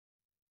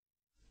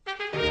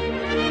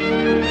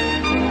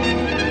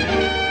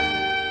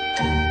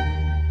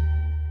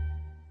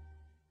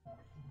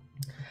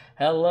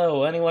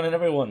Hello, anyone and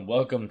everyone.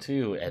 Welcome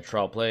to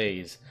Edtrawl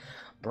Plays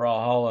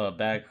Brawlhalla.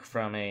 Back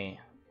from I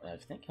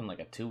think I'm like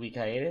a 2-week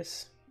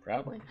hiatus,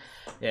 probably.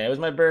 Yeah, it was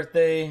my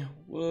birthday.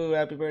 Woo,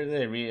 happy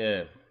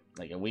birthday!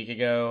 Like a week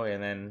ago,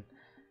 and then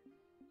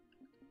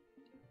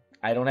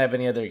I don't have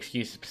any other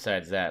excuses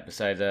besides that.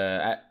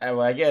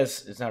 I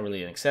guess it's not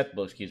really an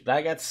acceptable excuse, but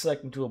I got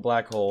sucked into a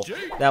black hole.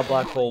 That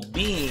black hole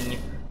being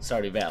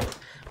Stardew Valley.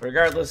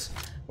 Regardless.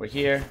 We're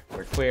here,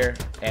 we're queer,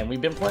 and we've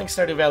been playing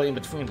Stardew Valley in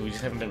between, but we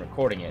just haven't been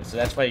recording it. So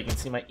that's why you can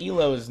see my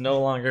elo is no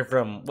longer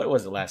from, what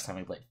was the last time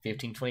we played?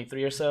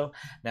 1523 or so?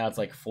 Now it's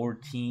like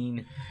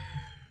 14,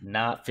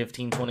 not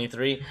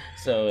 1523.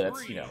 So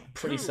that's, you know,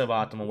 pretty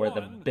suboptimal. We're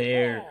the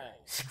bare,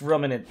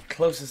 scrumming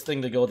closest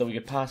thing to gold that we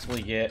could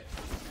possibly get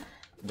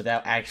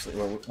without actually,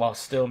 while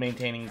still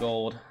maintaining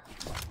gold.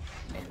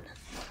 And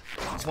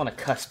I just want a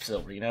cusp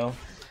silver, you know?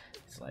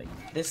 It's like,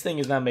 this thing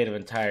is not made of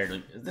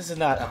entirely, this is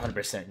not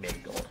 100% made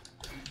of gold.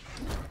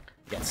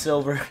 Got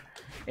silver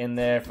in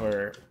there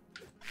for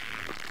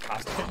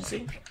cost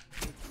efficiency.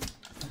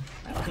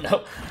 I don't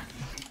know.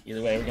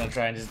 Either way, we're gonna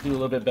try and just do a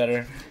little bit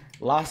better.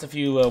 Lost a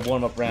few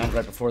warm-up rounds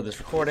right before this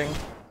recording.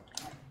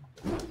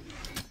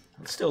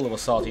 I'm still a little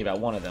salty about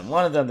one of them.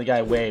 One of them, the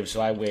guy waved,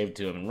 so I waved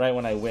to him, and right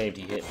when I waved,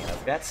 he hit me. I was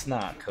like, that's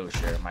not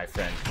kosher, my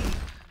friend.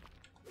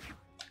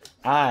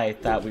 I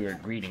thought we were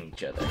greeting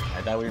each other.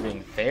 I thought we were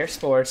being fair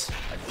sports,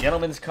 a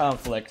gentleman's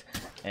conflict,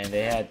 and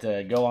they had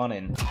to go on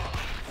and...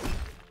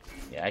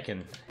 Yeah, I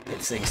can hit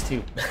things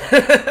too.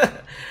 I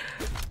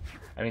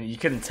mean, you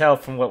couldn't tell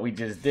from what we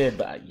just did,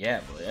 but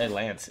yeah, boy, I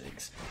land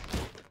SIGs.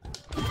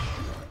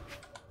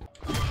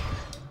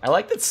 I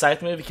like that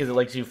scythe move because it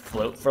lets you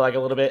float for like a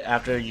little bit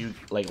after you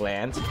like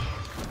land,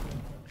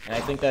 and I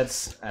think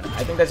that's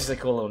just a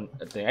cool little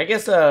thing. I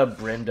guess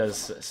Bryn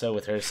does so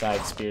with her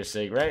side spear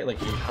sig, right? Like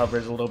he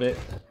hovers a little bit.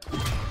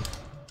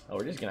 Oh,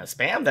 we're just gonna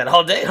spam that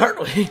all day, aren't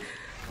we?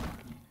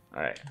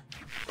 All right.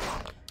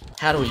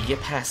 How do we get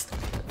past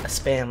a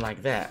spam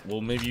like that? Well,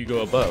 maybe you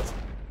go above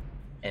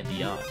and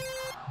beyond.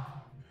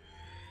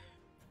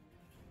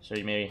 So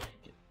you maybe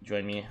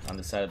join me on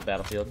the side of the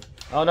battlefield.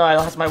 Oh no, I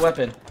lost my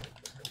weapon.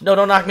 No,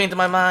 don't knock me into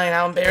my mine.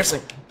 How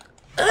embarrassing.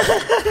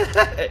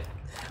 I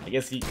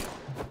guess he...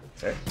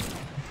 Sorry.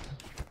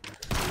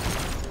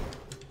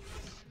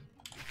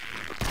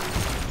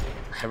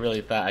 I really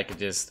thought I could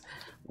just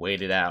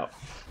wait it out.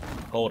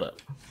 Hold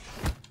up.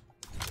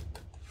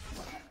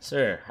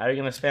 Sir, how are you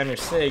gonna spam your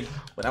SIG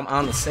when I'm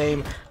on the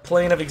same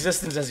plane of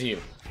existence as you?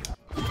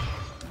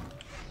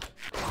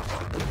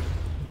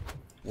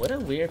 What a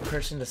weird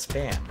person to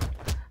spam.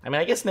 I mean,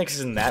 I guess Nyx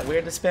isn't that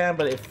weird to spam,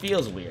 but it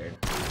feels weird.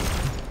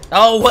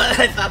 Oh, what?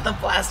 I thought the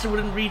blaster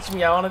wouldn't reach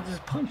me. I want to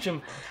just punch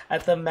him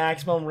at the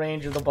maximum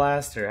range of the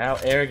blaster. How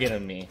arrogant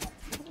of me.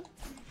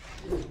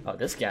 Oh,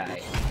 this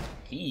guy,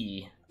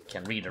 he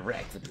can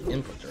redirect with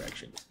input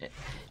directions.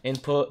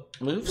 Input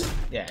moves?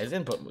 Yeah, his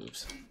input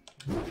moves.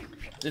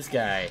 This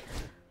guy,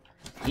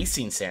 he's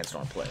seen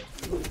Sandstorm play.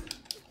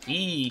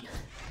 He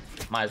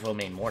might as well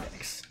main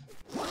Mordex.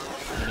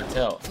 You can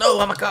tell. No,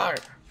 I'm a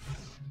card!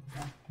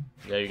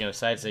 Yeah, you're gonna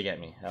side sig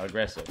at me. How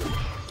aggressive.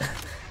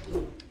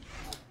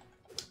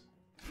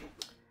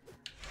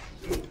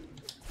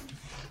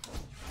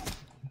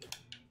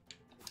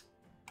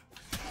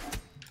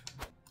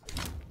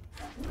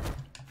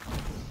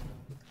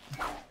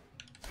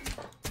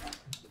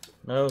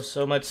 No,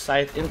 so much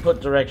scythe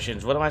input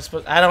directions. What am I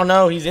supposed... I don't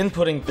know. He's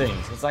inputting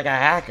things. It's like a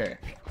hacker.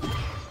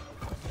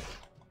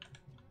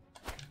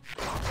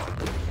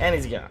 And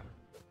he's gone.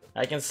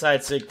 I can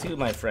side sig too,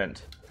 my friend.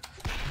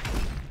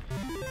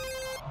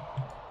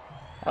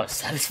 That was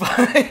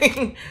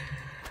satisfying.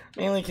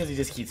 Mainly because he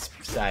just keeps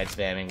side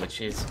spamming, which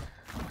is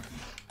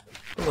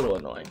a little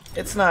annoying.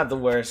 It's not the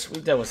worst.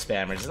 We've dealt with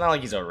spammers. It's not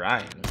like he's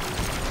Orion.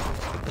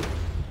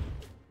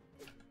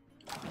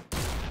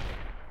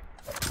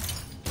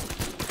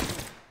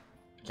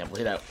 Can't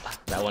believe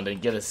that one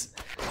didn't get us.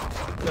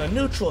 The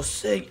neutral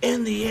sig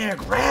in the air,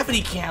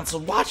 gravity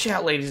canceled. Watch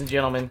out, ladies and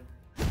gentlemen.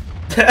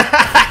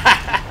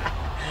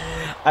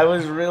 I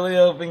was really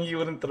hoping you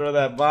wouldn't throw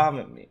that bomb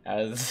at me.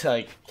 I was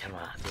like, come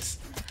on, just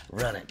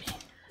run at me.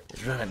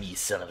 Just run at me, you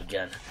son of a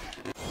gun.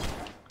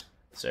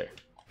 Sir.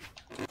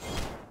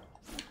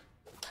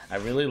 I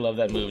really love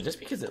that move just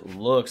because it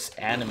looks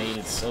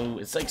animated so,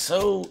 it's like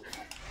so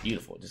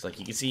beautiful. Just like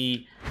you can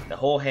see the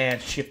whole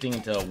hand shifting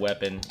into a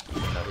weapon,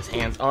 even though his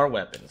hands are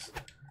weapons.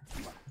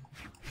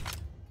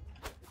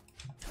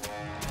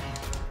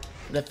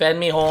 Defend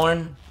me,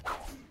 horn.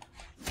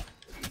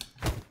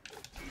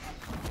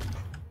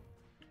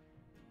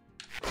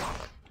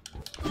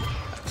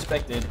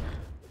 Expected.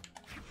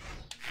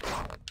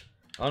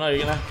 Oh no,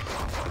 you're gonna.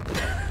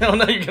 Oh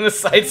no, you're gonna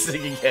side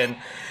sig again.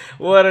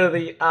 What are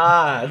the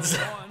odds?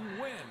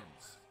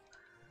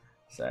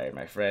 Sorry,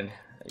 my friend.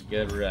 A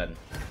good run.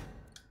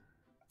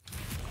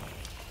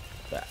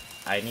 But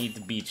I need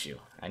to beat you.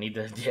 I need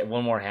to get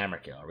one more hammer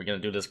kill. Are we gonna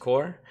do this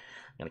core?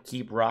 I'm gonna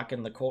keep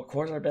rocking the core.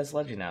 Core's our best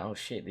legend now. Oh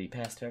shit, the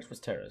past Terrace was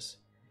Terrace.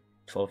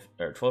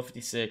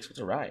 1256.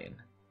 What's Orion?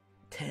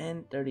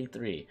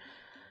 1033.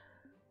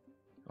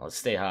 Well, let's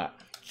stay hot.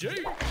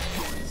 Jake.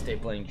 Stay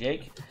playing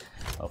Jake.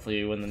 Hopefully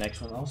you win the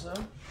next one also.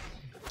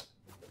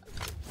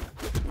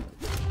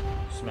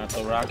 Smell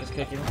the rock is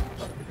cooking.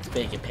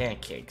 Bacon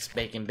pancakes.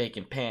 Bacon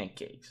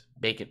pancakes.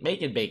 Bacon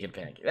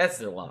pancakes. That's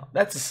the long.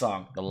 That's the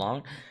song. The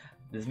long.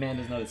 This man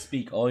doesn't know how to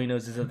speak. All he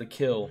knows is how to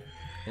kill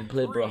and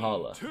play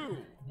Brawlhalla.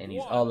 And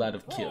he's all out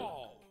of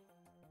kill.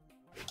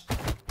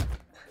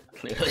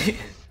 Clearly.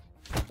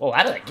 Oh,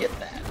 how did I get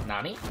that?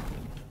 Nani?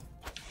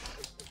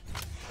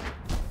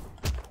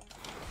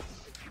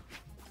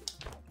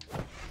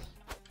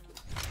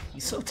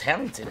 He's so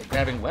talented at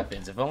grabbing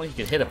weapons. If only he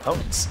could hit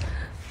opponents.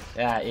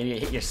 Yeah, idiot,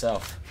 hit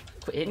yourself.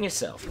 Quit hitting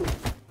yourself.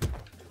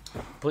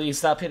 Please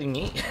stop hitting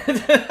me.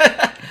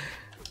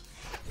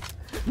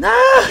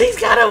 No, he's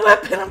got a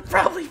weapon. I'm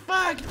probably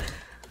fucked.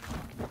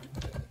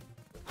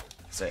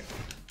 Sir,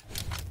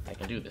 I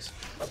can do this.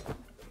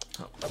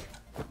 Oh.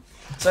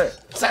 Sir,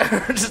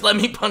 just let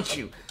me punch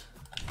you.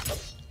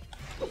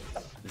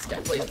 This guy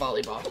plays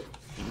volleyball.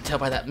 You can tell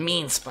by that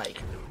mean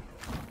spike.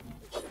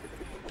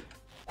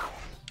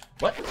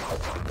 What?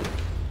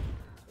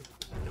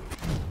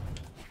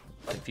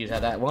 Confused how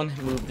that one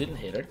move didn't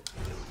hit her.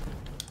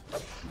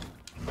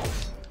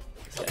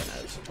 This guy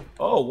knows.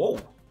 Oh, whoa.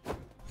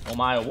 Oh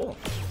my, whoa.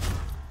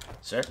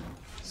 Sir.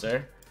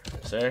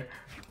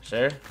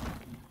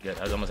 Good,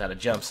 I was almost out of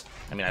jumps.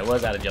 I mean, I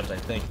was out of jumps, I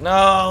think.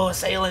 No,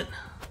 assailant.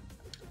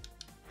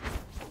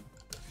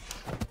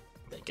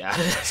 Thank God.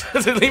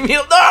 Leave me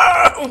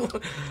alone.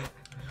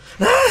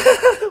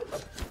 No!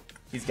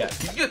 He's good.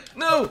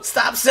 No!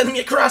 Stop sending me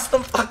across the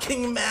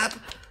fucking map!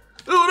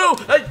 Oh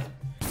no!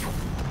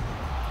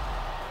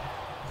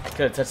 I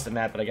could have touched the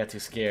map, but I got too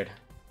scared.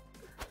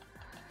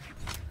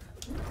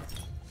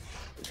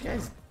 This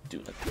guy's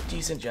doing a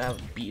decent job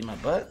of beating my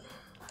butt.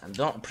 I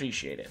don't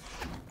appreciate it.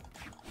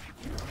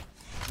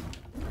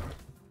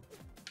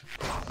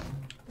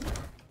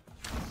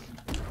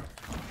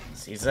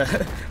 See,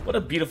 what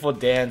a beautiful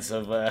dance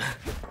of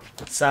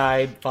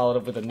side followed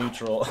up with a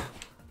neutral.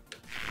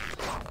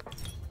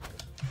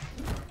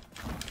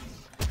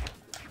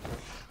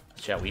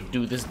 Shall we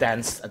do this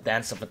dance? A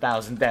dance of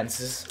 1,000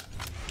 dances.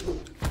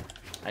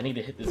 I need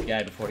to hit this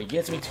guy before he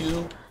gets me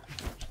to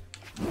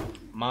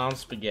Mom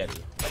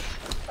Spaghetti.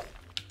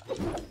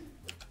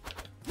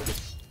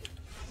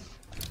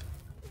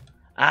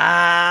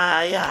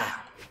 Yeah.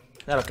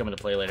 That'll come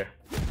into play later.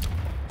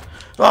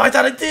 Oh, I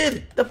thought it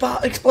did! The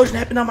explosion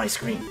happened on my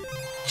screen.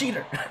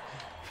 Cheater.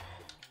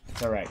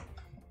 It's alright.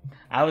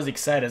 I was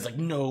excited. I was like,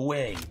 no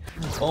way.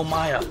 Oh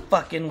my, a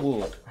fucking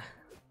wood.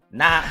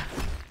 Nah.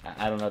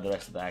 I don't know the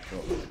rest of the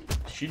actual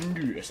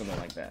Shindu or something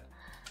like that.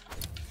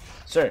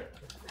 Sir.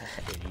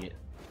 Idiot.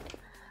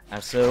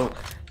 I'm so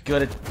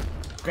good at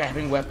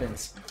grabbing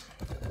weapons.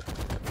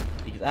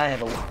 Because I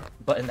have a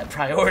button that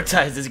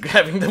prioritizes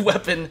grabbing the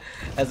weapon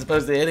as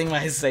opposed to hitting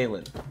my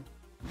assailant.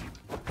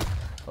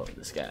 Oh,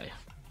 this guy.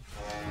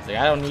 He's like,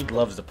 I don't need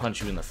gloves to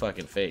punch you in the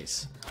fucking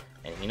face.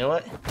 And you know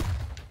what?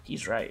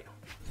 He's right.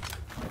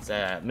 It's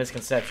a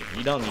misconception.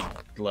 You don't need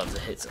gloves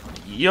to hit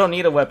somebody. You don't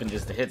need a weapon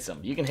just to hit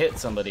somebody. You can hit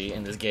somebody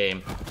in this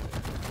game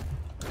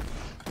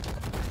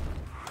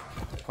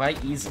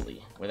quite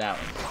easily without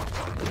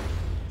it.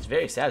 It's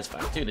very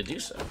satisfying, too, to do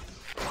so.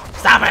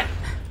 Stop it!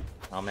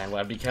 Oh, man,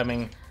 well, I'm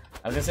becoming...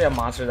 I was gonna say a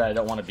monster that I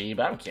don't want to be,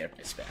 but I don't care if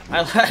I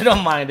spam. I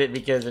don't mind it,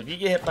 because if you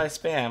get hit by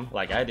spam,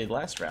 like I did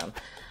last round,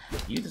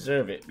 you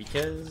deserve it,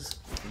 because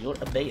you're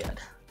a bad.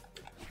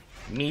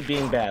 Me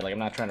being bad, like I'm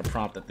not trying to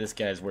prompt that this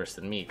guy's worse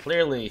than me.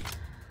 Clearly,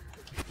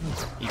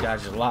 he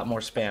dodges a lot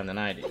more spam than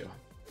I do.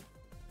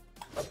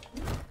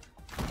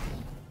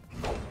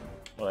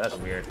 Oh, that's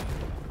weird.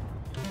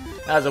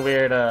 That was a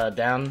weird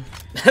down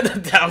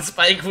down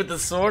spike with the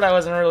sword. I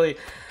wasn't really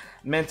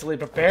mentally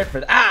prepared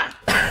for that. Ah!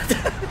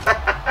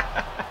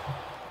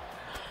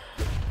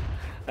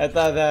 I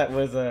thought that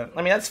was I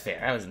mean, that's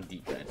fair. I was in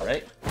deep red,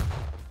 right?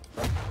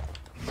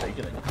 So you're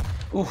gonna...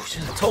 Ooh,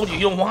 should have told you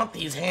don't want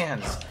these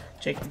hands.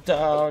 Check the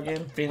dog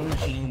and finish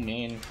him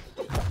in.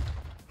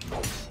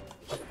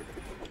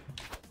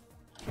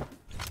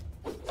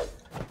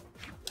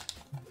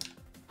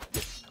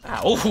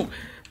 Ow, ooh,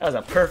 that was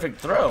a perfect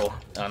throw.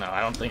 Oh no,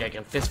 I don't think I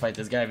can fist fight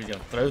this guy if he's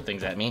gonna throw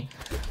things at me.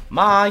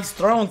 Ma, he's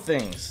throwing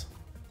things.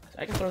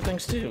 I can throw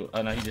things too.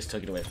 Oh no, he just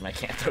took it away from me. I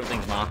can't throw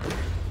things, Ma.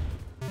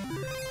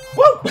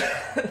 Woo!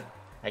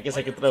 I guess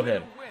I could throw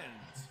him.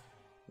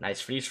 Nice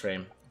freeze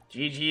frame.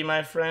 GG,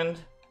 my friend.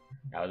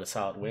 That was a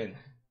solid win.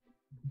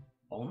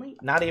 Only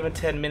not even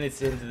 10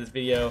 minutes into this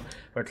video,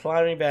 we're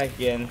climbing back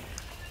in.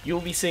 You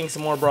will be seeing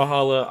some more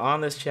Brawlhalla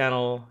on this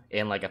channel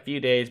in like a few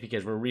days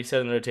because we're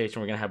resetting the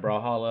rotation. We're gonna have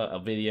Brawlhalla, a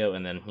video,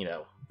 and then, you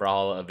know,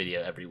 Brawlhalla, a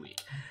video every week.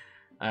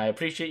 I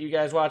appreciate you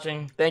guys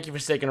watching. Thank you for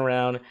sticking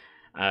around.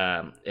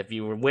 If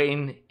you were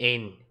waiting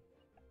in,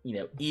 you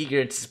know,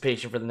 eager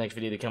anticipation for the next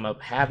video to come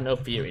up, have no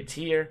fear, it's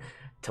here.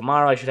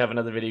 Tomorrow I should have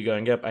another video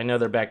going up. I know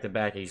they're back to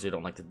back. I usually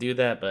don't like to do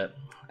that, but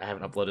I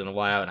haven't uploaded in a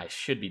while, and I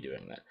should be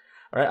doing that.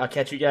 Alright, I'll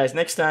catch you guys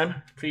next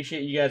time.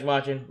 Appreciate you guys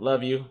watching.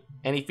 Love you.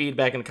 Any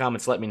feedback in the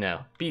comments, let me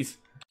know. Peace.